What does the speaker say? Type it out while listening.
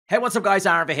Hey, what's up guys,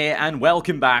 aarava here, and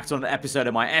welcome back to another episode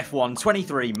of my F1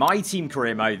 23 My Team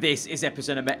Career Mode. This is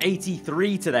episode number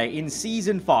 83 today in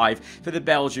Season 5 for the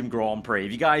Belgian Grand Prix.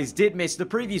 If you guys did miss the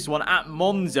previous one at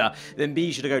Monza, then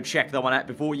be sure to go check that one out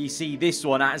before you see this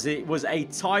one, as it was a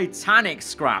titanic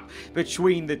scrap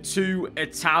between the two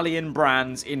Italian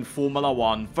brands in Formula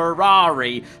 1.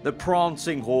 Ferrari, the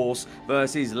prancing horse,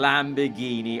 versus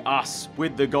Lamborghini, us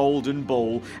with the golden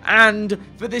ball. And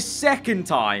for the second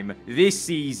time this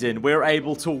season, we're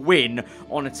able to win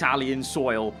on Italian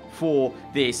soil for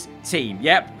this team.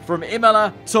 Yep, from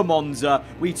Imola to Monza,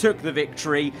 we took the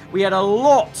victory. We had a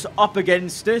lot up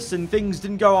against us and things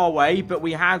didn't go our way, but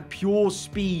we had pure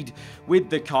speed with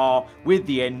the car, with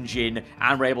the engine,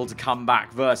 and we're able to come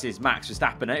back versus Max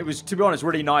Verstappen. And it was, to be honest,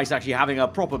 really nice actually having a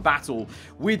proper battle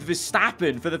with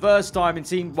Verstappen for the first time in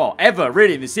team, well, ever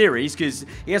really in the series, because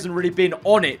he hasn't really been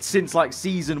on it since like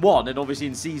Season 1. And obviously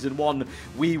in Season 1,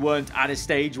 we weren't at a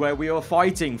stage where we were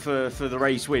fighting for the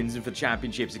race wins and for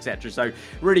championships, etc. So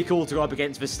really cool to go up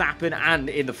against Verstappen and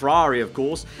in the Ferrari, of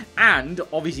course. And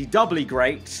obviously doubly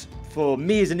great for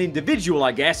me as an individual,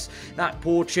 I guess, that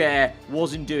poor chair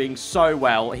wasn't doing so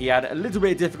well. He had a little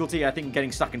bit of difficulty, I think,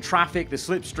 getting stuck in traffic. The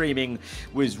slipstreaming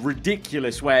was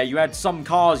ridiculous, where you had some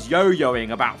cars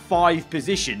yo-yoing about 5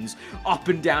 positions, up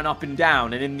and down,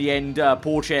 and in the end,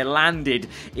 poor chair landed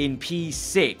in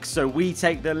P6. So we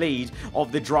take the lead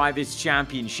of the Drivers'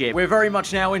 Championship. We're very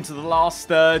much now into the last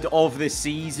third of the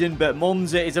season, but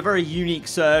Monza is a very unique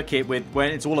circuit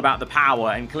when it's all about the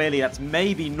power, and clearly that's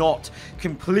maybe not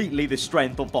completely the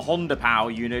strength of the Honda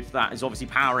power unit that is obviously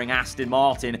powering Aston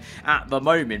Martin at the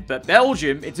moment. But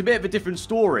Belgium, it's a bit of a different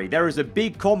story. There is a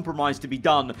big compromise to be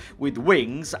done with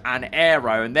wings and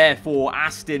aero, and therefore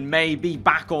Aston may be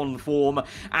back on form,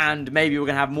 and maybe we're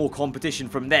going to have more competition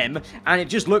from them. And it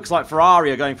just looks like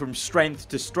Ferrari are going from strength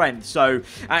to strength. So,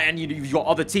 and you've got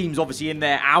other teams obviously in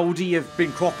there. Audi have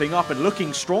been cropping up and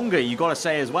looking stronger, you got to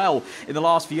say, as well, in the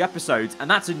last few episodes. And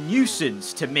that's a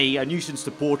nuisance to me, a nuisance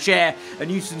to Porsche, a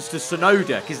nuisance to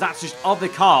Sonoda, because that's just other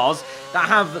cars that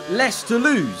have less to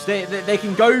lose. They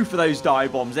can go for those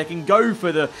dive bombs, they can go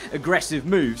for the aggressive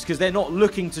moves, because they're not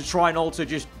looking to try and also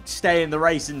just stay in the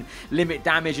race and limit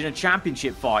damage in a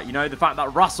championship fight. You know, the fact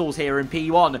that Russell's here in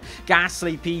P1,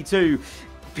 Gasly P2,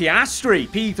 Piastri,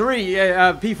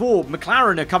 P3, P4,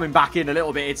 McLaren are coming back in a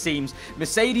little bit, it seems.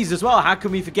 Mercedes as well, how can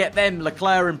we forget them?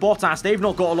 Leclerc and Bottas, they've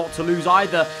not got a lot to lose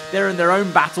either. They're in their own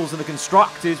battles in the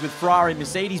Constructors, with Ferrari and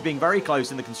Mercedes being very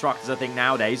close in the Constructors, I think,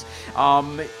 nowadays.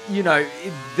 You know,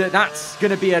 that's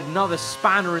going to be another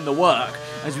spanner in the work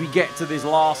as we get to this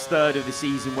last third of the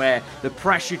season, where the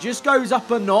pressure just goes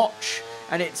up a notch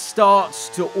and it starts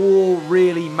to all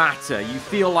really matter. You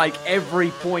feel like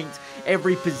every point,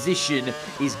 every position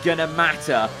is gonna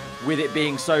matter, with it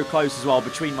being so close as well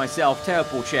between myself, Teo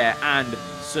Porcher, and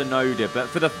Sonoda. But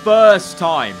for the first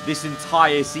time this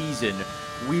entire season,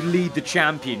 we lead the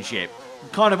championship.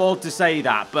 Kind of odd to say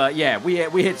that, but yeah,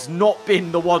 it's not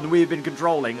been the one we've been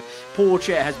controlling.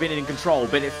 Porsche has been in control,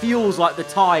 but it feels like the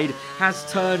tide has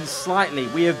turned slightly.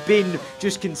 We have been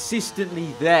just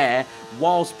consistently there,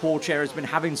 whilst Porsche has been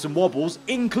having some wobbles,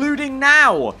 including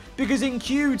now, because in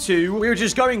Q2 we were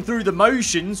just going through the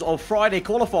motions of Friday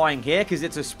qualifying here, because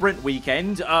it's a sprint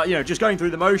weekend. You know, just going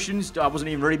through the motions. I wasn't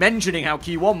even really mentioning how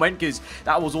Q1 went, because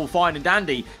that was all fine and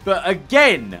dandy. But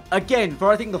again, for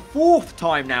I think the 4th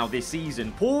time now this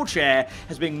season, Porsche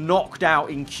has been knocked out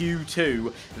in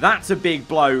Q2. That's a big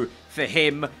blow for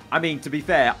him. I mean, to be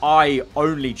fair, I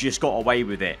only just got away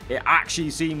with it. It actually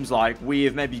seems like we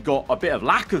have maybe got a bit of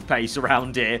lack of pace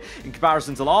around here in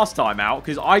comparison to last time out,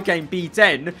 because I came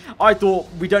P10. I thought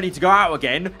we don't need to go out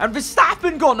again, and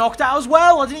Verstappen got knocked out as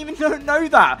well. I didn't even know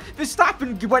that.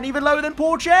 Verstappen went even lower than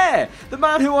Porsche, the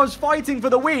man who I was fighting for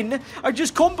the win. I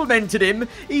just complimented him.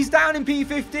 He's down in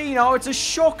P15. Oh, it's a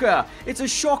shocker. It's a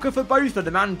shocker for both of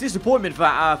them, and disappointment for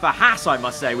Haas, I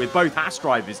must say, with both Haas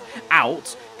drivers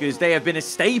out, because they have been a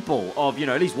staple of, you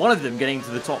know, at least one of them getting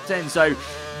to the top 10. So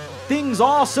things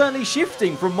are certainly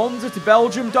shifting from Monza to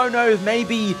Belgium. Don't know if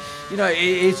maybe, you know,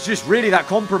 it's just really that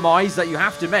compromise that you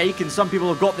have to make, and some people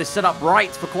have got this set up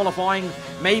right for qualifying.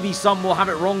 Maybe some will have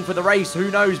it wrong for the race, who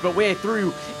knows? But we're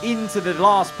through into the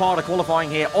last part of qualifying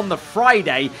here on the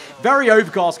Friday. Very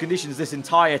overcast conditions this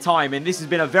entire time, and this has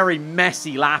been a very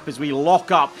messy lap as we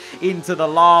lock up into the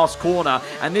last corner.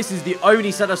 And this is the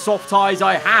only set of soft tyres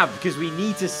I have, because we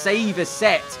need to save a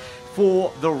set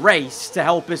for the race to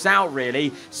help us out,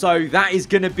 really. So that is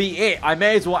going to be it. I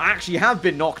may as well actually have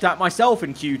been knocked out myself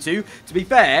in Q2. To be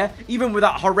fair, even with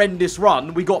that horrendous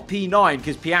run, we got P9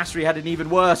 because Piastri had an even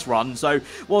worse run. So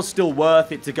it was still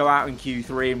worth it to go out in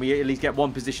Q3 and we at least get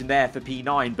one position there for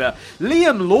P9. But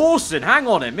Liam Lawson, hang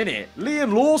on a minute.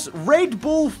 Liam Lawson, Red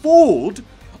Bull Ford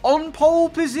on pole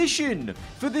position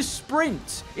for the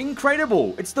sprint.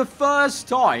 Incredible. It's the first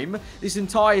time this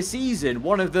entire season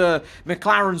one of the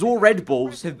McLarens or Red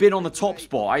Bulls have been on the top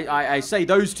spot. I say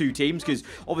those two teams because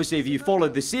obviously if you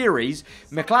followed the series,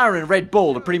 McLaren and Red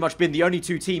Bull have pretty much been the only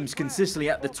two teams consistently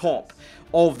at the top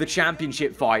of the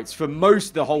championship fights for most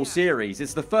of the whole series.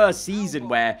 It's the first season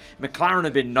where McLaren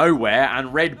have been nowhere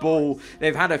and Red Bull,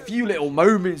 they've had a few little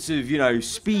moments of, you know,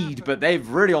 speed, but they've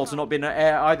really also not been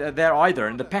there either.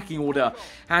 And the pecking order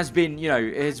has been, you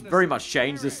know, has very much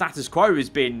changed. The status quo has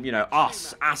been, you know,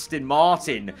 us, Aston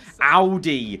Martin,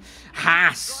 Audi,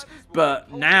 Haas.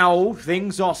 But now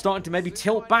things are starting to maybe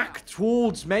tilt back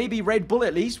towards maybe Red Bull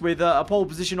at least with a pole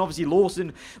position. Obviously,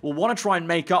 Lawson will want to try and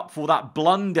make up for that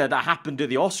blunder that happened to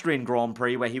the Austrian Grand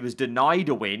Prix where he was denied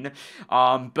a win.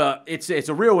 But it's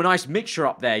a real nice mixture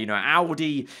up there. You know,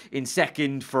 Audi in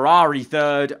second, Ferrari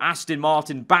third, Aston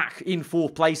Martin back in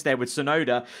fourth place there with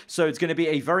Tsunoda. So it's going to be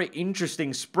a very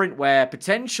interesting sprint where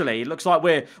potentially it looks like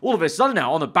we're all of a sudden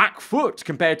now on the back foot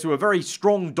compared to a very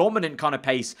strong, dominant kind of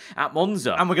pace at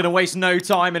Monza. And we're going to waste no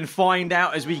time and find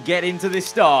out as we get into the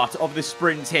start of the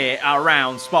sprint here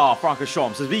around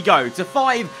Spa-Francorchamps as we go to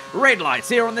 5 red lights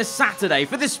here on this Saturday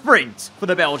for the sprint for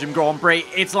the Belgian Grand Prix.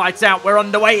 It's lights out, we're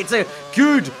underway. It's a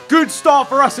good start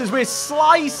for us as we're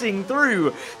slicing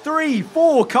through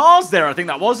 3-4 cars there, I think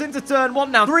that was, into turn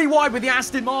 1 now. 3 wide with the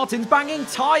Aston Martins, banging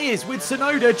tyres with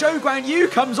Tsunoda. Zhou Guanyu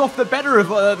comes off the better of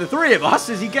the 3 of us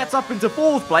as he gets up into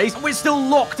 4th place. And we're still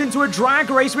locked into a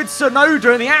drag race with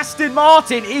Tsunoda and the Aston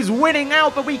Martin is winning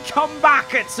out, but we come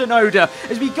back at Tsunoda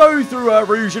as we go through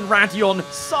Rouge and Radion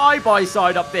side by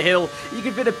side up the hill. You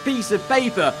can fit a piece of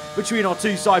paper between our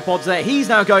 2 side pods there. He's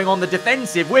now going on the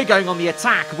defensive, we're going on the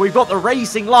attack. We've got the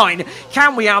racing line.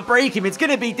 Can we outbrake him? It's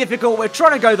going to be difficult. We're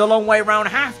trying to go the long way around,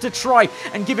 have to try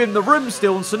and give him the room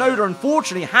still, and Tsunoda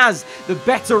unfortunately has the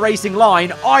better racing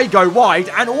line. I go wide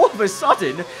and all of a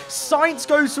sudden Sainz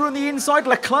goes through on the inside.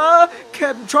 Leclerc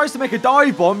tries to make a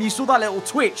dive bomb. You saw that little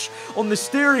twitch on the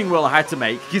steering wheel I had to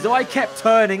make because if I kept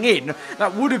turning in,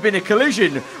 that would have been a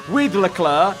collision with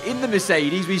Leclerc in the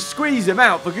Mercedes. We squeeze him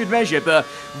out for good measure, but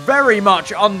very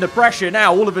much under pressure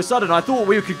now. All of a sudden, I thought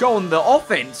we could go on the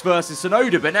offense versus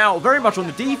Tsunoda, but now very much on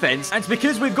the defense. And it's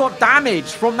because we've got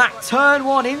damage from that turn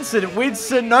 1 incident with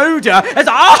Tsunoda.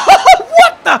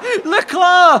 What the?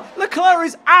 Leclerc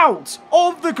is out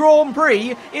of the Grand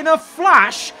Prix in a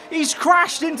flash. He's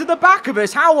crashed into the back of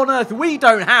us. How on earth we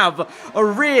don't have a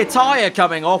rear tyre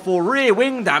coming off or rear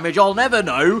wing damage, I'll never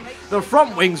know. The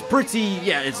front wing's pretty,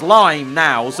 yeah, it's lime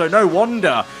now, so no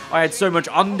wonder I had so much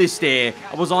understeer.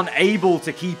 I was unable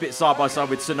to keep it side by side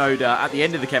with Tsunoda at the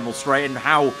end of the Kemmel Straight and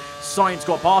how Sainz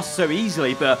got past so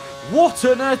easily. But what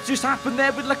on earth just happened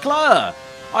there with Leclerc?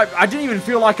 I didn't even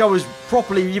feel like I was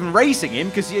properly even racing him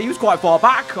because he was quite far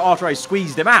back after I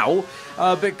squeezed him out.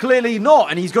 But clearly not,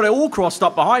 and he's got it all crossed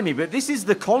up behind me. But this is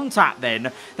the contact then.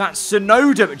 That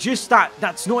Tsunoda, just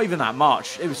that's not even that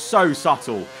much. It was so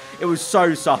subtle. It was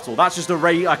so subtle. That's just a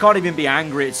race. I can't even be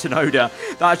angry at Tsunoda.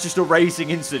 That's just a racing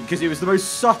incident because it was the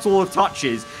most subtle of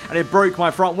touches and it broke my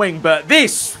front wing. But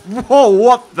this, whoa,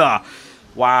 what the?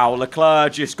 Wow,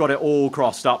 Leclerc just got it all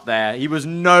crossed up there. He was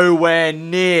nowhere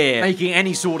near making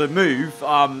any sort of move.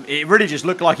 It really just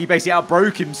looked like he basically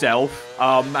outbroke himself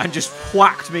and just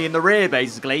whacked me in the rear,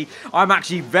 basically. I'm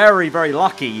actually very, very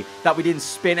lucky that we didn't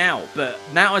spin out. But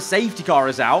now a safety car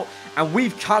is out, and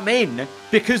we've come in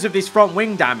because of this front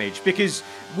wing damage. Because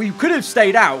we could have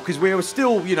stayed out because we were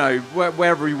still, you know,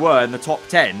 wherever we were in the top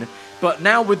 10. But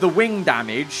now with the wing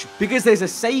damage, because there's a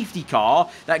safety car,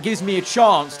 that gives me a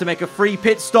chance to make a free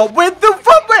pit stop with the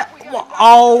front wing.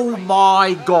 Oh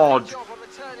my God.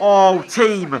 Oh,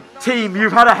 team,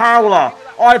 you've had a howler.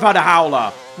 I've had a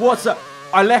howler. What's up?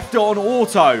 I left it on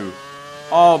auto.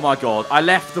 Oh my God. I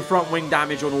left the front wing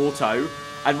damage on auto,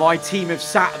 and my team have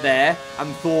sat there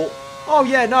and thought, oh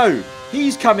yeah, no,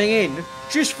 he's coming in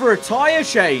just for a tyre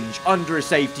change under a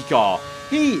safety car.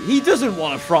 He doesn't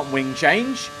want a front wing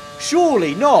change.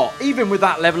 Surely not. Even with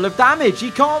that level of damage, he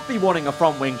can't be wanting a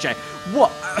front wing change.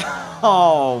 What?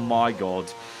 Oh my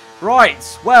God.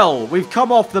 Right, well, we've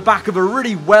come off the back of a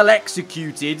really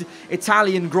well-executed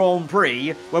Italian Grand Prix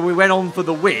where we went on for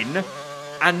the win.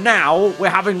 And now we're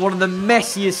having one of the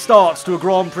messiest starts to a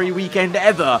Grand Prix weekend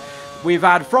ever. We've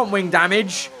had front wing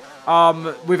damage.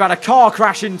 We've had a car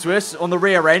crash into us on the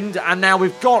rear end, and now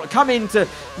we've come in to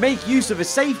make use of a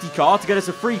safety car to get us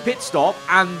a free pit stop,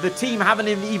 and the team haven't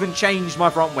even changed my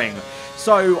front wing.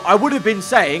 So I would have been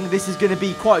saying this is going to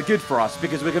be quite good for us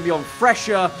because we're going to be on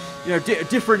fresher,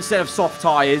 different set of soft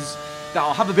tyres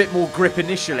that'll have a bit more grip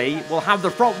initially. We'll have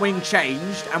the front wing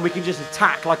changed, and we can just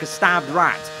attack like a stabbed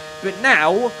rat. But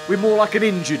now we're more like an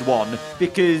injured one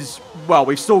because, well,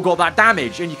 we've still got that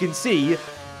damage, and you can see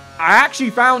I actually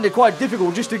found it quite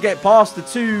difficult just to get past the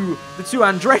two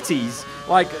Andrettis.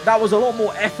 Like, that was a lot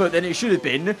more effort than it should have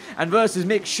been. And versus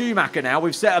Mick Schumacher now,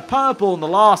 we've set a purple in the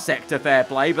last sector, fair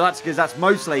play, but that's because that's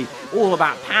mostly all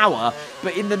about power.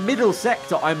 But in the middle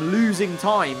sector, I'm losing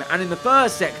time. And in the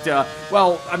first sector,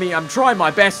 well, I mean, I'm trying my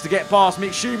best to get past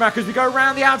Mick Schumacher as we go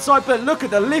around the outside, but look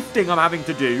at the lifting I'm having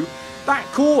to do. That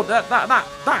corner,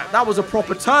 that was a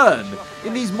proper turn.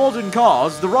 In these modern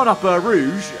cars, the run up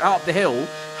Rouge, up the hill,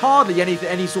 hardly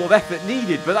any sort of effort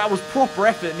needed, but that was proper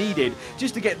effort needed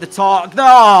just to get the target.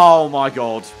 Oh my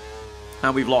god.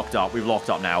 And we've locked up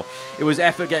now. It was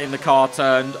effort getting the car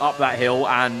turned up that hill,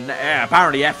 and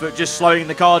apparently effort just slowing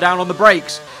the car down on the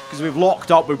brakes, because we've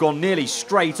locked up, we've gone nearly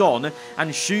straight on,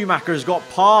 and Schumacher has got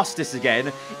past us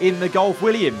again in the Golf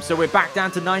Williams. So we're back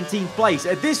down to 19th place.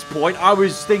 At this point, I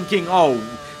was thinking, oh,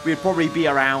 we'd probably be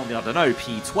around, I don't know,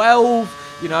 P12.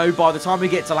 By the time we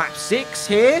get to lap 6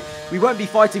 here, we won't be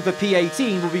fighting for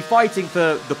P18, we'll be fighting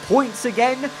for the points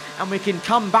again, and we can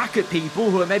come back at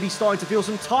people who are maybe starting to feel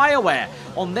some tyre wear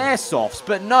on their softs.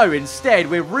 But no, instead,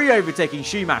 we're re-overtaking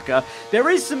Schumacher.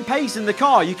 There is some pace in the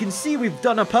car. You can see we've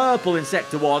done a purple in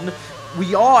Sector 1.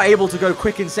 We are able to go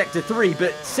quick in Sector 3,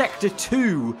 but Sector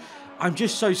 2, I'm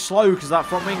just so slow because of that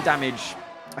front wing damage.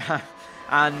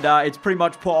 And it's pretty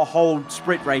much put a whole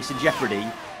sprint race in jeopardy.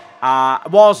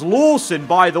 Whilst Lawson,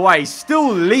 by the way,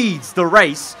 still leads the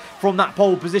race from that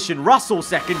pole position. Russell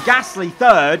second, Gasly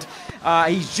third.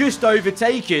 He's just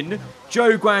overtaken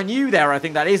Zhou Guanyu there, I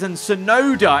think that is. And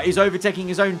Tsunoda is overtaking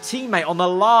his own teammate on the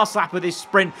last lap of this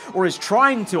sprint, or is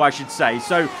trying to, I should say.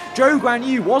 So Zhou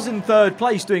Guanyu was in third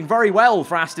place, doing very well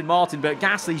for Aston Martin, but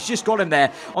Gasly's just got him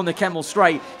there on the Kemmel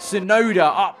Straight.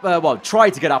 Tsunoda up,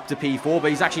 tried to get up to P4, but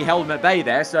he's actually held him at bay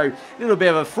there. So a little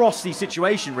bit of a frosty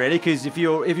situation, really, because if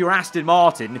you're Aston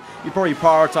Martin, you probably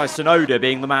prioritise Tsunoda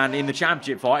being the man in the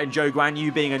championship fight, and Zhou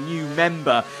Guanyu being a new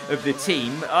member of the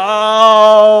team.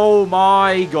 Oh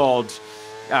my god.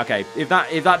 Okay, if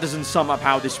that doesn't sum up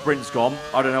how this sprint's gone,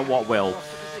 I don't know what will.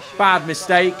 Bad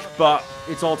mistake, but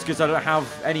it's odd because I don't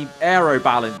have any aero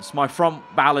balance. My front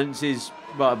balance is,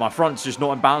 well, my front's just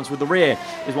not in balance with the rear,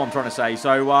 is what I'm trying to say.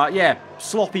 So, yeah,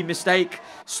 sloppy mistake,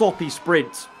 sloppy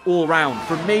sprint all round.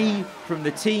 From me, from the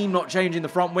team not changing the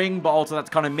front wing, but also that's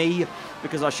kind of me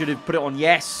because I should have put it on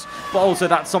yes. But also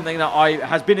that's something that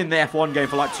has been in the F1 game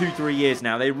for like 2-3 years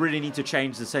now. They really need to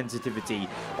change the sensitivity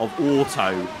of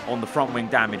auto on the front wing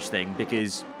damage thing,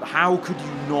 because how could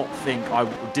you not think I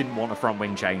didn't want a front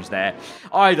wing change there?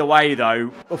 Either way though,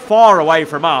 far away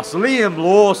from us, Liam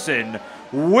Lawson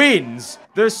wins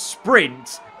the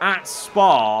sprint at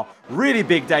Spa. Really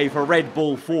big day for Red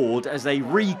Bull Ford as they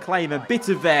reclaim a bit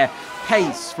of their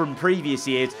pace from previous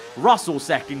years. Russell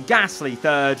second, Gasly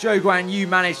third. Zhou Guanyu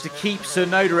managed to keep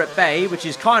Tsunoda at bay, which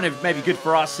is kind of maybe good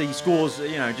for us. He scores,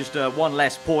 just one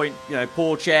less point.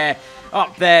 Pourchaire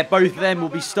up there. Both of them will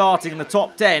be starting in the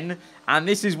top 10. And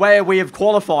this is where we have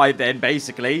qualified then,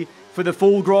 basically, for the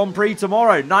full Grand Prix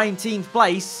tomorrow. 19th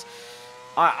place.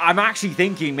 I'm actually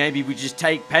thinking maybe we just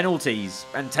take penalties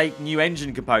and take new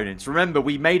engine components. Remember,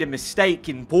 we made a mistake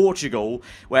in Portugal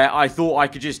where I thought I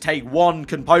could just take one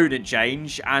component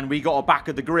change and we got a back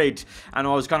of the grid, and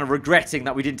I was kind of regretting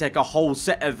that we didn't take a whole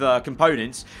set of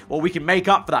components. Well, we can make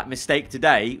up for that mistake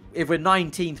today. If we're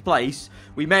 19th place,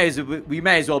 we may as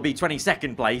well be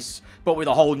 22nd place, but with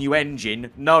a whole new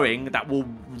engine, knowing that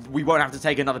we won't have to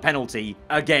take another penalty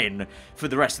again for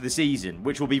the rest of the season,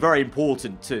 which will be very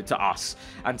important to us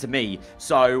and to me.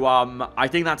 So I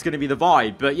think that's going to be the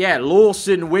vibe. But yeah,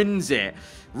 Lawson wins it.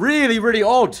 Really, really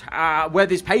odd where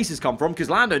this pace has come from, because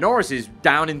Lando Norris is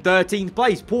down in 13th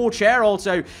place. Pourchaire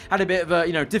also had a bit of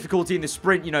a, difficulty in the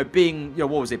sprint, being, what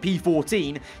was it,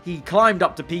 P14. He climbed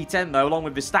up to P10, though, along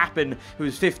with Verstappen, who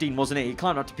was 15, wasn't it? He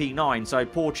climbed up to P9, so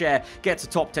Pourchaire gets a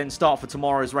top 10 start for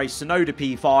tomorrow's race. Tsunoda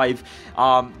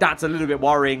P5. That's a little bit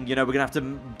worrying. We're going to have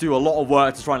to do a lot of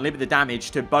work to try and limit the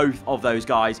damage to both of those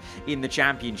guys in the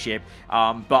championship.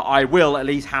 But I will at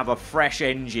least have a fresh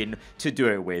engine to do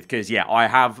it with, because, yeah, I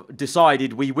have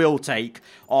decided we will take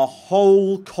a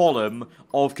whole column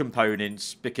of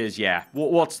components, because yeah,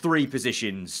 what's 3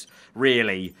 positions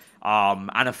really?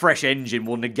 And a fresh engine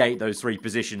will negate those 3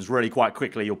 positions really quite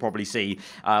quickly, you'll probably see,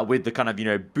 with the kind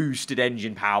of, boosted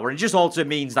engine power. And it just also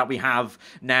means that we have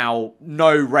now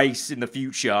no race in the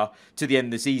future to the end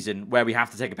of the season where we have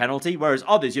to take a penalty. Whereas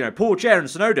others, Porsche and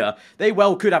Tsunoda, they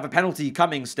well could have a penalty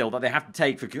coming still that they have to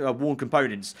take for worn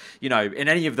components, in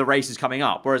any of the races coming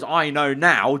up. Whereas I know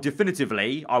now,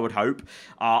 definitively, I would hope,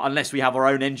 unless we have our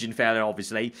own engine failure,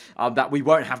 obviously, that we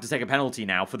won't have to take a penalty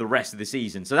now for the rest of the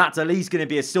season. So that's at least going to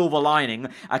be a silver lining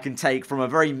I can take from a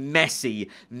very messy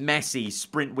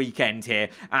sprint weekend here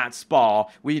at Spa.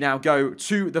 We now go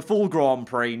to the full Grand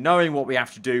Prix, knowing what we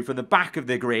have to do from the back of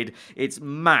the grid. It's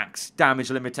max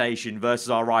damage limitation versus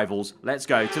our rivals. Let's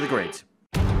go to the grid.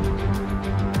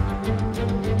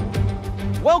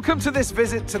 Welcome to this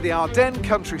visit to the Ardennes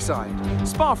countryside.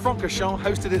 Spa-Francorchamps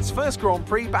hosted its first Grand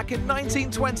Prix back in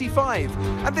 1925,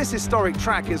 and this historic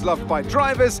track is loved by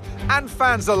drivers and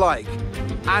fans alike,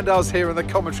 and us here in the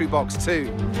commentary box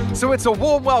too. So it's a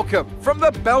warm welcome from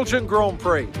the Belgian Grand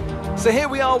Prix. So here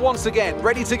we are once again,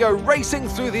 ready to go racing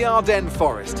through the Ardennes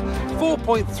forest.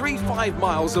 4.35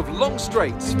 miles of long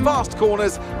straights, fast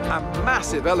corners and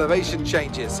massive elevation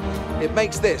changes. It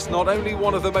makes this not only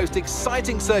one of the most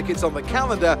exciting circuits on the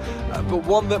calendar, but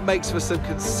one that makes for some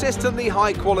consistently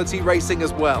high quality racing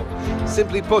as well.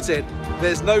 Simply put it,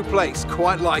 there's no place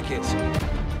quite like it.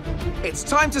 It's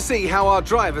time to see how our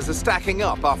drivers are stacking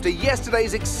up after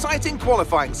yesterday's exciting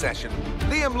qualifying session.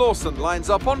 Liam Lawson lines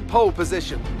up on pole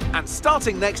position, and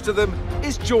starting next to them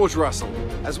is George Russell.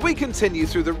 As we continue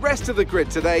through the rest of the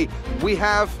grid today, we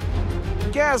have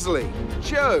Gasly,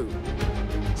 Joe,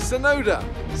 Tsunoda,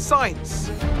 Sainz,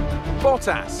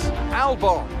 Bottas,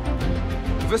 Albon,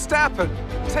 Verstappen,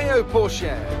 Théo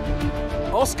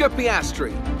Pourchaire, Oscar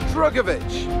Piastri,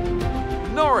 Drugovich,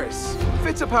 Norris,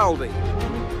 Fittipaldi,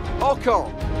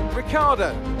 Ocon,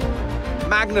 Ricciardo,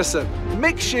 Magnussen,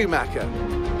 Mick Schumacher,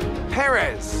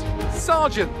 Perez,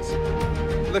 Sargent,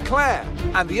 Leclerc,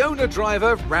 and the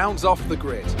owner-driver rounds off the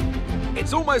grid.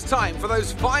 It's almost time for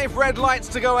those 5 red lights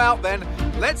to go out then.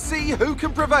 Let's see who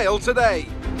can prevail today.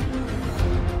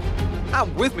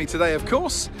 And with me today, of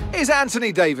course, is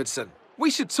Anthony Davidson.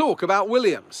 We should talk about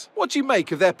Williams. What do you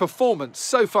make of their performance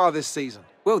so far this season?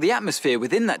 Well, the atmosphere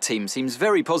within that team seems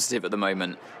very positive at the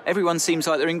moment. Everyone seems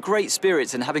like they're in great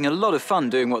spirits and having a lot of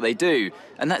fun doing what they do,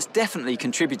 and that's definitely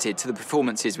contributed to the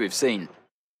performances we've seen.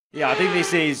 Yeah, I think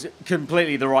this is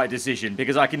completely the right decision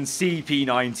because I can see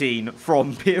P19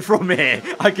 from here.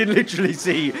 I can literally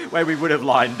see where we would have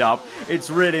lined up. It's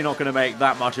really not going to make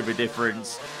that much of a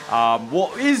difference.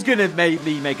 What is going to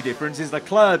maybe make a difference is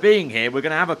Leclerc being here. We're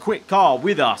going to have a quick car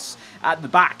with us at the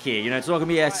back here. It's not going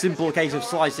to be a simple case of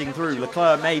slicing through.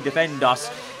 Leclerc may defend us.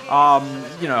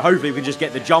 Hopefully we can just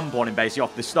get the jump on him basically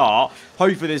off the start.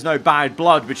 Hopefully there's no bad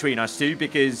blood between us two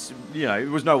because, it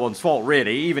was no one's fault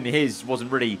really. Even his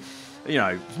wasn't really,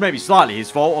 maybe slightly his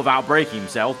fault of outbraking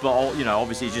himself. But,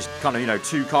 obviously just kind of,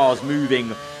 2 cars moving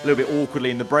a little bit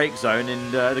awkwardly in the brake zone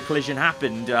and the collision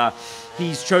happened.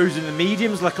 He's chosen the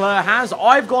mediums, Leclerc has.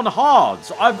 I've gone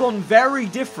hards. I've gone very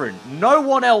different. No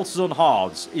one else is on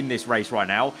hards in this race right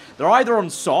now. They're either on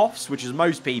softs, which is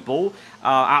most people,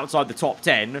 outside the top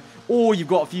 10, or you've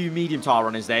got a few medium tyre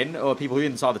runners then, or people who are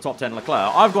inside the top 10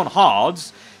 Leclerc. I've gone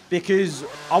hards because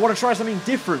I want to try something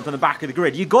different from the back of the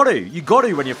grid. You got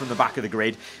to when you're from the back of the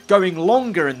grid, going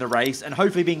longer in the race and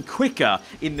hopefully being quicker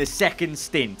in the second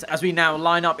stint. As we now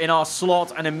line up in our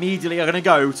slot and immediately are going to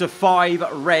go to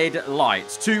 5 red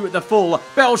lights to the full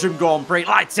Belgian Grand Prix.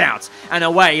 Lights out and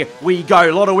away we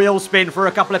go. A lot of wheel spin for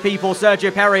a couple of people.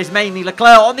 Sergio Perez, mainly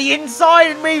Leclerc on the inside,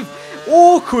 and we've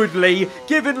awkwardly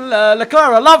given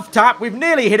Leclerc a love tap. We've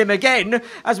nearly hit him again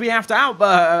as we have to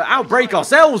outbrake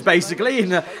ourselves basically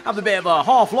and have a bit of a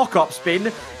half lock-up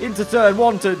spin into turn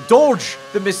 1 to dodge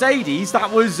the Mercedes.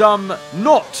 That was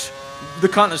not the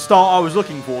kind of start I was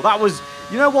looking for. That was,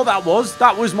 you know what that was?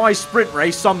 That was my sprint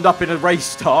race summed up in a race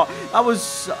start. That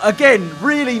was, again,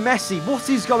 really messy. What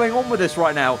is going on with us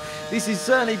right now? This has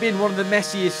certainly been one of the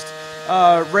messiest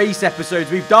race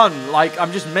episodes we've done. Like,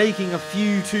 I'm just making a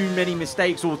few too many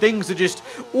mistakes, or things are just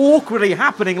awkwardly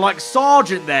happening, like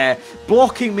Sargent there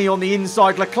blocking me on the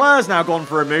inside. Leclerc's now gone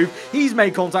for a move. He's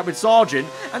made contact with Sargent,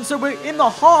 and so we're in the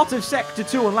heart of sector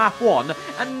 2 on lap 1,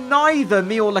 and neither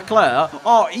me or Leclerc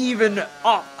are even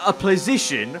up a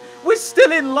position. We're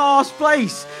still in last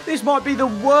place. This might be the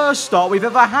worst start we've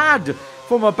ever had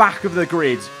from the back of the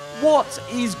grid. What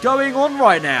is going on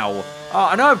right now?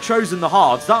 I know I've chosen the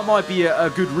hards. That might be a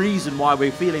good reason why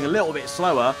we're feeling a little bit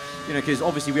slower, because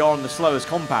obviously we are on the slowest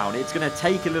compound. It's going to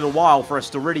take a little while for us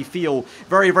to really feel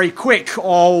very, very quick.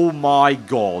 Oh my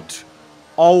God.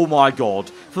 Oh my god.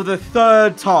 For the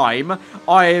third time,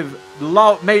 I've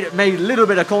made a little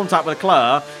bit of contact with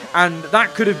Leclerc, and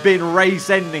that could have been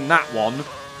race-ending, that one.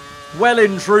 Well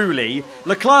and truly,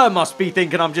 Leclerc must be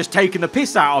thinking I'm just taking the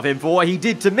piss out of him for what he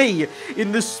did to me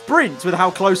in the sprint with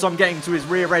how close I'm getting to his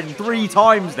rear end 3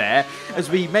 times there as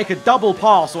we make a double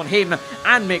pass on him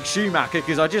and Mick Schumacher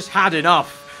because I just had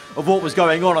enough of what was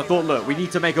going on. I thought, look, we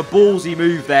need to make a ballsy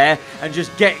move there and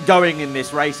just get going in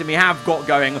this race, and we have got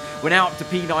going. We're now up to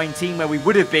P19 where we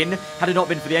would have been had it not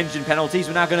been for the engine penalties.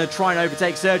 We're now going to try and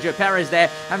overtake Sergio Perez there,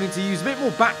 having to use a bit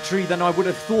more battery than I would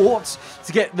have thought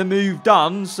to get the move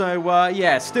done. So,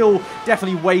 yeah, still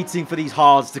definitely waiting for these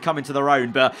hards to come into their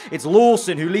own, but it's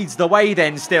Lawson who leads the way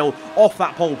then still off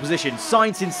that pole position.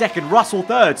 Sainz in second, Russell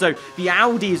third. So the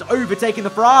Audi is overtaking the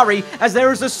Ferrari as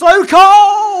there is a slow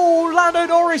car. Oh, Lando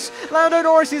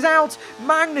Norris is out.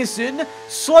 Magnussen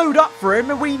slowed up for him,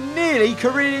 and we nearly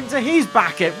careened into his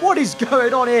back end. What is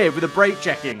going on here with the brake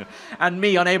checking and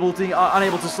me unable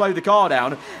to slow the car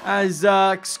down as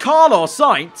Carlos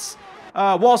Sainz,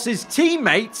 whilst his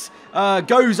teammate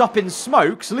goes up in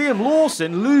smokes, Liam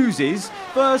Lawson loses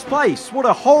first place. What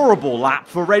a horrible lap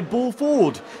for Red Bull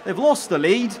Ford. They've lost the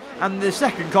lead, and the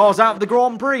second car's out of the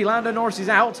Grand Prix. Lando Norris is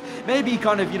out. Maybe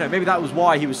kind of, maybe that was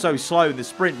why he was so slow in the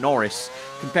sprint, Norris,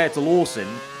 compared to Lawson.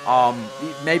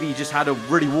 Maybe he just had a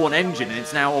really worn engine, and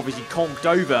it's now obviously conked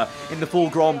over in the full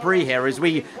Grand Prix here as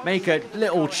we make a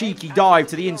little cheeky dive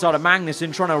to the inside of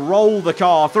Magnussen, trying to roll the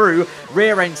car through.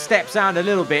 Rear end steps out a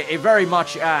little bit. It very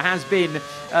much has been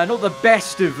not the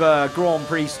best of Grand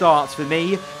Prix starts for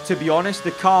me, to be honest.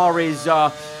 The car is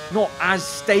not as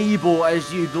stable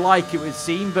as you'd like, it would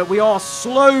seem, but we are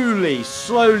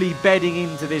slowly bedding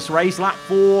into this race. Lap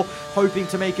 4, hoping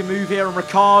to make a move here on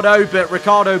Ricciardo, but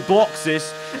Ricciardo blocks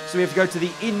this, so we have to go to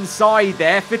the inside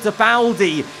there.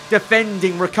 Fittipaldi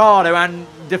defending Ricciardo and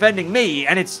defending me,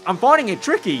 and I'm finding it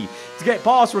tricky to get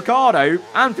past Ricciardo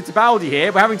and Fittipaldi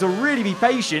here. We're having to really be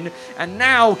patient and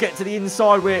now get to the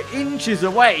inside. We're inches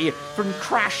away from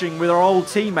crashing with our old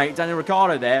teammate Daniel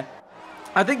Ricciardo there.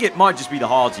 I think it might just be the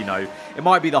hards, It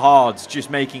might be the hards just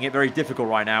making it very difficult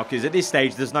right now, because at this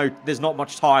stage there's not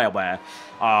much tyre wear.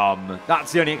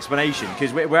 That's the only explanation,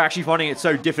 because we're actually finding it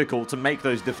so difficult to make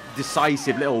those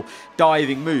decisive little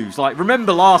diving moves. Like,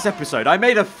 remember last episode, I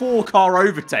made a 4-car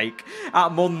overtake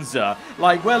at Monza.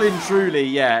 Like, well and truly,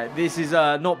 yeah, this has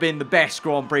not been the best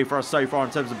Grand Prix for us so far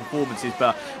in terms of performances,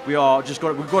 but we've got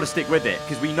to stick with it,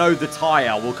 because we know the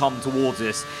tyre will come towards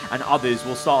us and others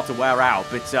will start to wear out.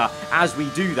 But as we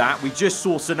do that, we just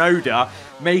saw Tsunoda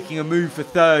making a move for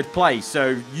third place.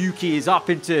 So Yuki is up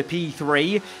into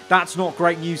P3. That's not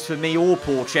great news for me or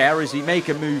Pourchaire as we make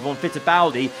a move on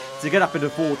Fittipaldi to get up into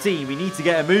 14. We need to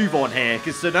get a move on here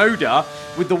because Tsunoda,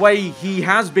 with the way he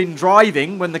has been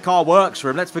driving when the car works for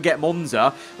him, let's forget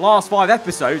Monza, last 5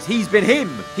 episodes, he's been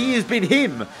him. He has been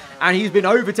him. And he's been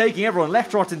overtaking everyone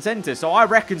left, right and centre. So I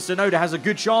reckon Tsunoda has a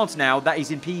good chance now that he's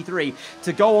in P3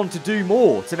 to go on to do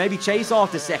more, to maybe chase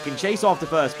after second, chase after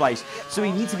first place. So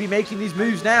we need to be making these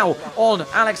moves now on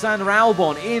Alexander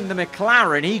Albon in the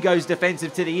McLaren. He goes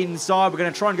defensive to the inside. We're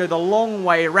going to try and go the long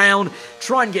way around,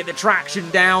 try and get the traction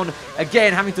down.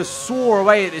 Again, having to soar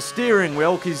away at the steering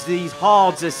wheel because these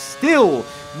hards are still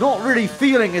not really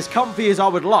feeling as comfy as I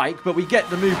would like, but we get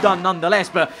the move done nonetheless.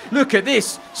 But look at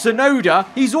this, Tsunoda,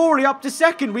 he's already up to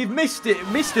second. We've missed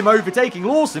him overtaking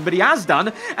Lawson, but he has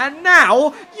done. And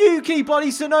now, Yuki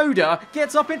bloody Tsunoda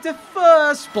gets up into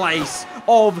first place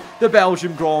of the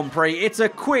Belgian Grand Prix. It's a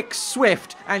quick,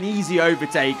 swift, and easy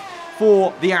overtake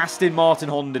for the Aston Martin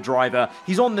Honda driver.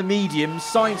 He's on the medium,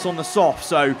 Sainz on the soft,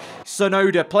 so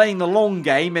Tsunoda playing the long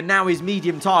game, and now his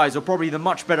medium tyres are probably the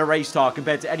much better race tyre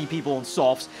compared to any people on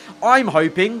softs. I'm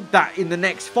hoping that in the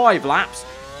next 5 laps,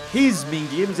 his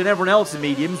mediums and everyone else's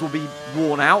mediums will be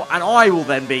worn out, and I will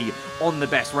then be on the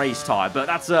best race tyre. But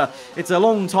it's a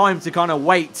long time to kind of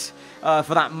wait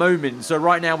for that moment. So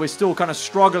right now we're still kind of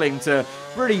struggling to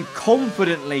really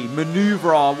confidently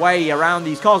maneuver our way around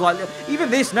these cars. Like even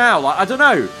this now, like I don't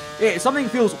know, something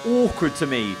feels awkward to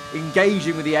me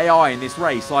engaging with the AI in this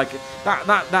race. Like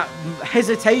that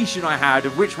hesitation I had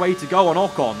of which way to go on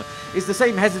Ocon is the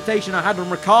same hesitation I had on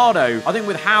Ricciardo. I think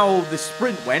with how the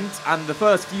sprint went and the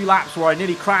first few laps where I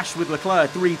nearly crashed with Leclerc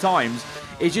 3 times,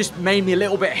 it just made me a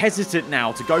little bit hesitant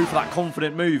now to go for that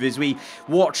confident move as we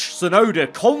watch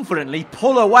Tsunoda confidently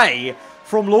pull away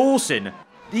from Lawson.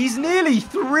 He's nearly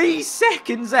 3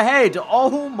 seconds ahead.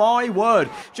 Oh my word.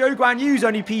 Zhou Guanyu's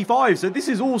only P5, so this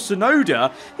is all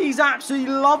Tsunoda. He's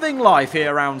absolutely loving life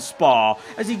here around Spa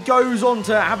as he goes on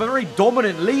to have a very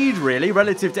dominant lead, really,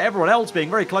 relative to everyone else being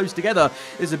very close together.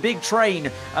 There's a big train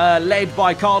led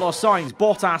by Carlos Sainz,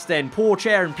 Bottas then,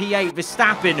 Pourchaire in P8,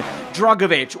 Verstappen,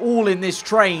 Drugovich, all in this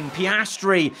train.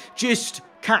 Piastri just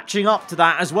catching up to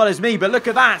that as well as me. But look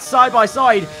at that, side by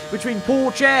side between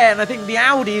Pourchaire and I think the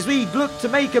Audi as we look to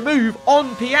make a move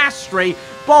on Piastri.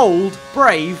 Bold,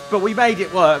 brave, but we made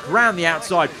it work. Round the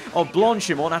outside of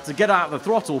Blanchimont. Had to get out of the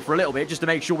throttle for a little bit just to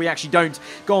make sure we actually don't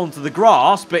go onto the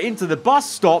grass. But into the bus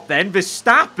stop then,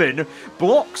 Verstappen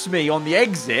blocks me on the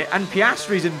exit and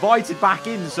Piastri's invited back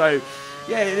in. So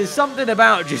yeah, there's something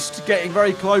about just getting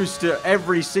very close to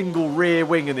every single rear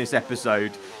wing in this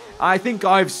episode. I think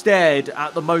I've stared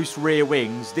at the most rear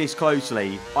wings this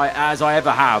closely as I ever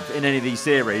have in any of these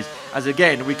series. As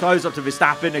again, we close up to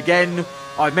Verstappen. Again,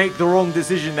 I make the wrong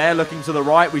decision there, looking to the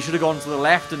right. We should have gone to the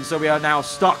left, and so we are now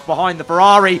stuck behind the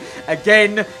Ferrari.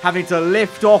 Again, having to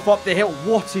lift off up the hill.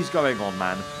 What is going on,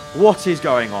 man? What is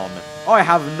going on? I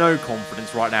have no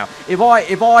confidence right now. If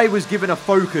I was given a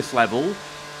focus level,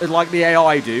 like the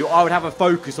AI do, I would have a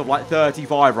focus of like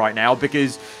 35 right now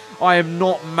because I am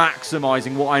not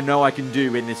maximising what I know I can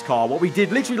do in this car. What we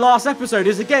did literally last episode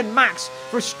is, again, Max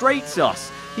frustrates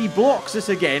us. He blocks us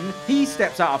again. He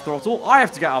steps out of throttle. I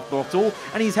have to get out of throttle.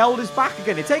 And he's held us back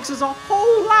again. It takes us a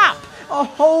whole lap. A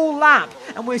whole lap.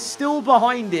 And we're still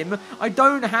behind him. I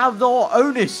don't have the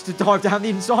onus to dive down the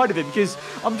inside of him because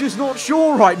I'm just not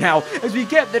sure right now. As we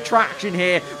get the traction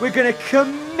here, we're going to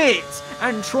commit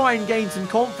and try and gain some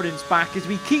confidence back as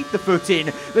we keep the foot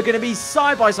in. We're going to be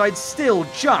side by side still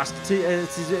just to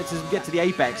get to the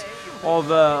apex of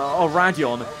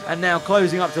Radion, and now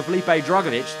closing up to Felipe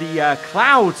Drugovich. The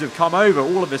clouds have come over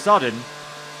all of a sudden.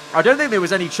 I don't think there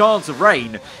was any chance of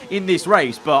rain in this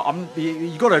race, but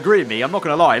you got to agree with me. I'm not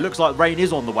going to lie. It looks like rain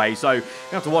is on the way, so you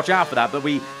have to watch out for that. But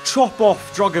we chop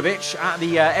off Drugovich at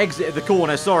the exit of the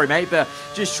corner. Sorry, mate, but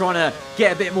just trying to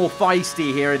get a bit more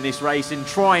feisty here in this race and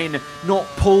try and not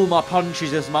pull my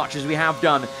punches as much as we have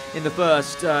done in the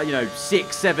first,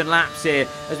 6-7 laps here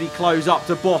as we close up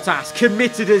to Bottas.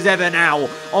 Committed as ever now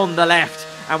on the left.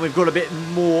 And we've got a bit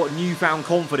more newfound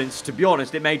confidence. To be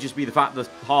honest, it may just be the fact that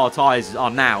hard tyres are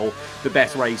now the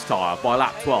best race tyre. By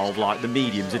lap 12, like, the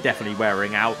mediums are definitely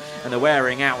wearing out. And they're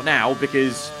wearing out now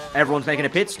because everyone's making a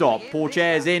pit stop.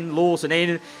 Pourchaire's in, Lawson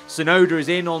in, Tsunoda is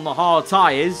in on the hard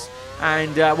tyres.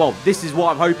 And, well, this is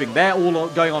what I'm hoping. They're all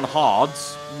going on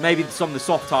hards. Maybe some of the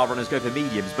soft tyre runners go for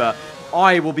mediums. But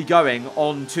I will be going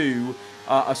on to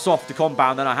a softer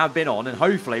compound than I have been on. And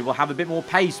hopefully we'll have a bit more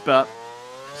pace. But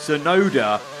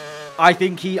Tsunoda, I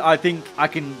think I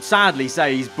can sadly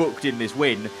say he's booked in this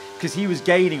win because he was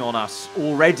gaining on us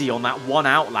already on that one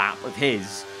out lap of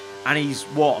his, and he's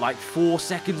what, like 4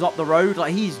 seconds up the road.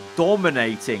 Like, he's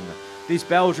dominating this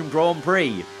Belgian Grand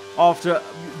Prix after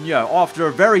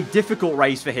a very difficult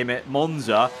race for him at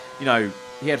Monza.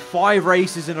 He had 5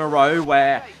 races in a row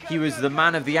where he was the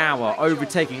man of the hour,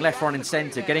 overtaking left, right and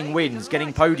centre, getting wins,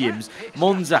 getting podiums.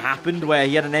 Monza happened where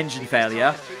he had an engine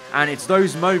failure, and it's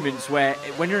those moments where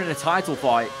when you're in a title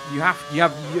fight, you have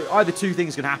either two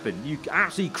things can happen. You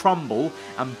absolutely crumble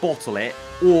and bottle it,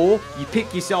 or you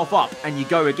pick yourself up and you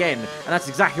go again. And that's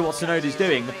exactly what Tsunoda's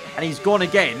doing, and he's gone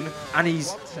again, and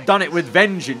he's done it with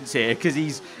vengeance here because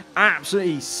he's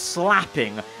absolutely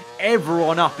slapping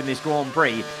everyone up in this Grand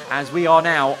Prix as we are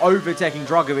now overtaking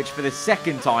Drugovich for the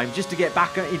second time just to get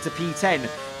back into P10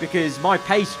 because my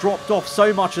pace dropped off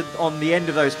so much on the end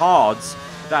of those hards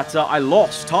that I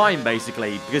lost time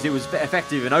basically because it was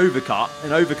effective an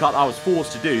overcut I was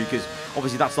forced to do because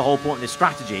obviously that's the whole point of this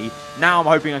strategy. Now I'm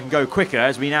hoping I can go quicker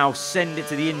as we now send it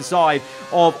to the inside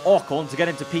of Ocon to get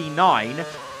into P9.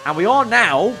 And we are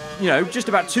now, just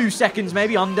about 2 seconds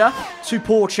maybe under to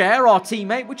Pourchaire, our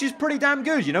teammate, which is pretty damn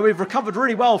good. We've recovered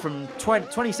really well from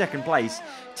 22nd place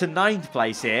to 9th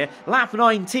place here. Lap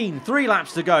 19, 3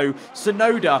 laps to go.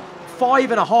 Tsunoda,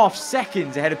 5.5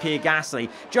 seconds ahead of Pierre Gasly.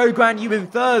 Zhou Guanyu in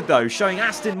 3rd, though, showing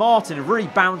Aston Martin have really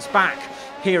bounced back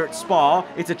here at Spa.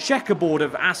 It's a checkerboard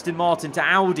of Aston Martin to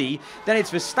Audi. Then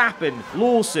it's Verstappen,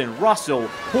 Lawson, Russell,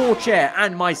 Pourchaire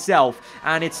and myself.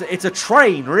 And it's a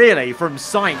train, really, from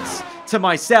Sainz to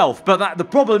myself. But the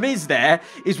problem is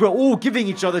we're all giving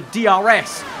each other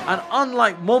DRS. And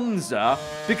unlike Monza,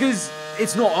 because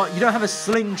it's not, you don't have a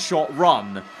slingshot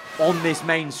run on this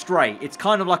main straight. It's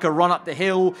kind of like a run up the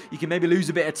hill. You can maybe lose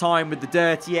a bit of time with the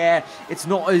dirty air. It's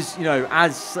not as,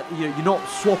 you're not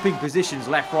swapping positions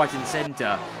left, right and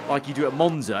centre like you do at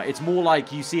Monza. It's more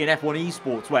like you see in F1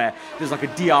 esports where there's like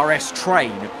a DRS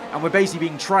train and we're basically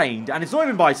being trained, and it's not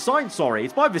even by Sainz, sorry,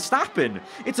 it's by Verstappen.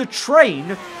 It's a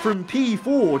train from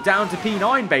P4 down to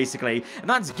P9 basically, and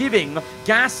that's giving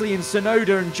Gasly and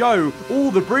Tsunoda and Zhou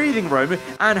all the breathing room.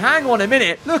 And hang on a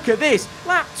minute, look at this,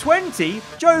 lap 20,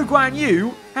 Zhou Guan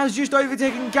Yu has just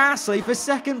overtaken Gasly for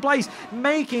second place,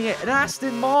 making it an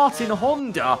Aston Martin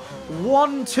Honda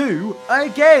 1-2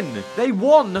 again. They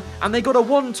won, and they got a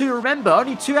 1-2, remember,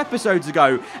 only 2 episodes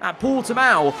ago at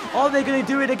Portimao. Are they going to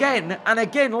do it again? And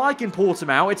again, like in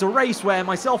Portimao, it's a race where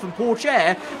myself and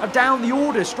Pourchaire are down the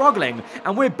order struggling,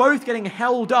 and we're both getting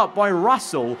held up by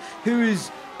Russell, who is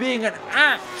being an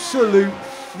absolute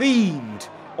fiend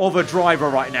of a driver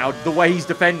right now, the way he's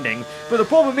defending. But the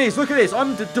problem is, look at this,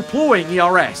 I'm deploying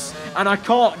ERS, and I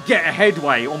can't get a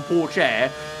headway on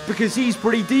Pourchaire, because he's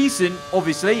pretty decent,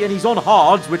 obviously, and he's on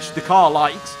hards, which the car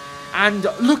likes. And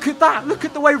look at that, look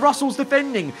at the way Russell's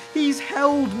defending. He's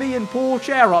held me and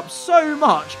Pourchaire up so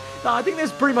much that I think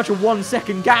there's pretty much a 1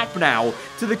 second gap now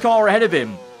to the car ahead of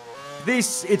him.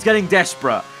 It's getting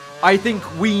desperate. I think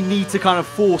we need to kind of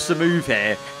force a move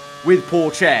here with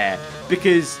Pourchaire,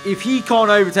 because if he can't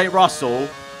overtake Russell,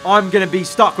 I'm going to be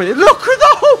stuck with it. Look at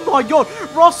that! Oh my god!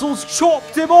 Russell's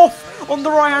chopped him off on the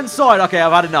right-hand side. Okay,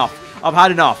 I've had enough. I've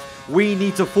had enough. We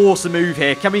need to force a move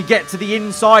here. Can we get to the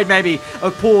inside, maybe,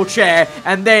 of Pourchaire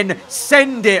and then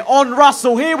send it on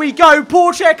Russell? Here we go.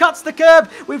 Pourchaire cuts the curb.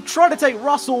 We've tried to take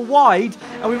Russell wide,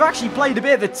 and we've actually played a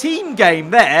bit of a team game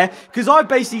there, because I've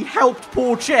basically helped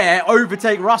Pourchaire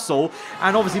overtake Russell,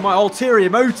 and obviously my ulterior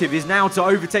motive is now to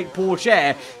overtake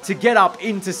Pourchaire to get up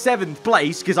into 7th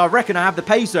place, because I reckon I have the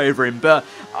pace over him, but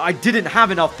I didn't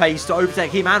have enough pace to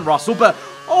overtake him and Russell. But,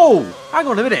 oh, hang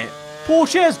on a minute.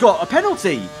 Pourchaire's got a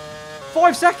penalty.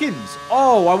 5 seconds.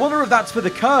 Oh, I wonder if that's for the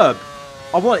curb.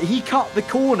 He cut the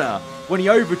corner when he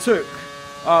overtook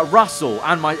Russell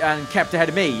and kept ahead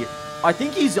of me. I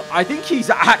think he's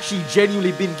actually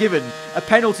genuinely been given a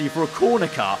penalty for a corner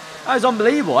cut. That was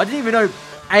unbelievable. I didn't even know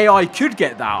AI could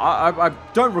get that. I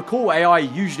don't recall AI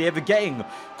usually ever getting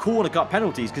corner cut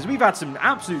penalties, because we've had some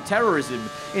absolute terrorism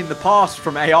in the past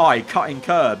from AI cutting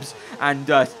curbs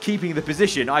and keeping the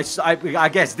position. I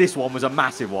guess this one was a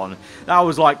massive one. That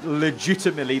was like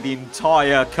legitimately the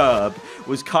entire curb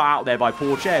was cut out there by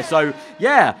Pourchaire. So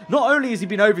yeah, not only has he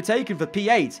been overtaken for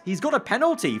P8, he's got a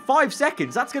penalty, 5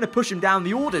 seconds. That's going to push him down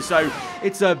the order. So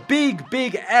it's a big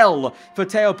L for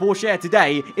Théo Pourchaire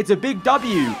today. It's a big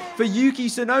W for Yuki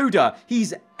Tsunoda.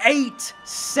 He's 8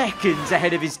 seconds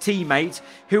ahead of his teammate,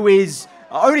 who is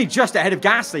only just ahead of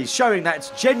Gasly, showing that it's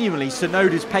genuinely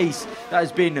Tsunoda's pace that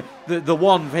has been the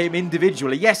one for him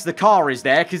individually. Yes, the car is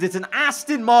there, because it's an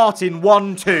Aston Martin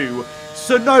 1-2.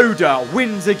 Tsunoda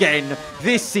wins again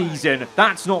this season.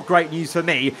 That's not great news for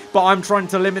me, but I'm trying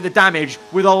to limit the damage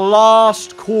with a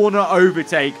last corner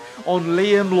overtake on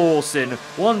Liam Lawson.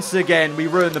 Once again, we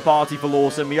ruin the party for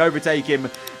Lawson. We overtake him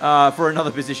for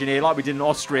another position here, like we did in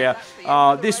Austria.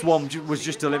 This one was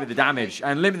just to limit the damage,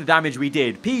 and limit the damage we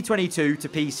did. P22 to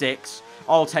P6.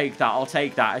 I'll take that. I'll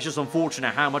take that. It's just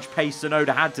unfortunate how much pace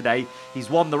Tsunoda had today. He's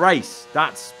won the race.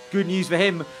 That's good news for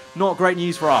him, not great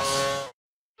news for us.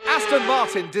 Aston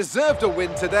Martin deserved a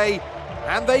win today,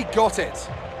 and they got it.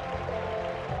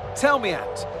 Tell me,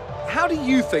 Ant, how do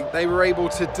you think they were able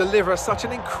to deliver such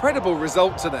an incredible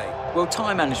result today? Well,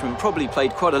 time management probably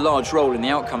played quite a large role in the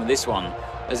outcome of this one.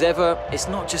 As ever, it's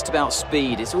not just about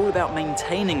speed, it's all about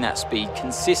maintaining that speed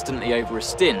consistently over a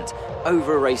stint,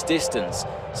 over a race distance.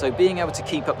 So being able to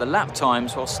keep up the lap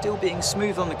times while still being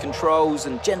smooth on the controls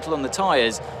and gentle on the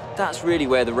tyres, that's really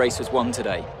where the race was won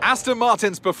today. Aston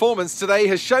Martin's performance today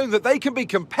has shown that they can be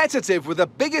competitive with the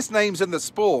biggest names in the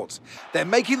sport. They're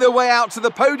making their way out to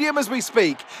the podium as we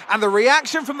speak, and the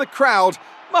reaction from the crowd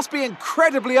must be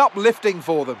incredibly uplifting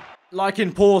for them. Like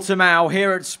in Portimao,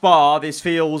 here at Spa, this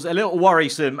feels a little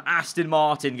worrisome. Aston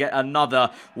Martin get another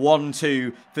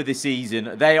 1-2 for the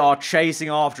season. They are chasing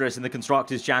after us in the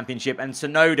Constructors' Championship, and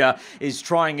Tsunoda is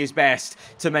trying his best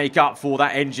to make up for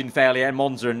that engine failure in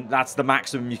Monza, and that's the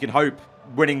maximum you can hope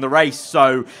winning the race.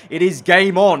 So it is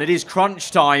game on, it is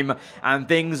crunch time, and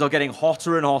things are getting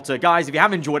hotter and hotter. Guys, if you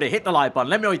have enjoyed it, hit the like button,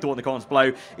 let me know what you thought in the comments below.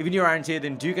 If you're new around here,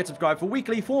 then do get subscribed for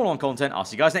weekly Formula 1 content. I'll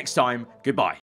see you guys next time. Goodbye.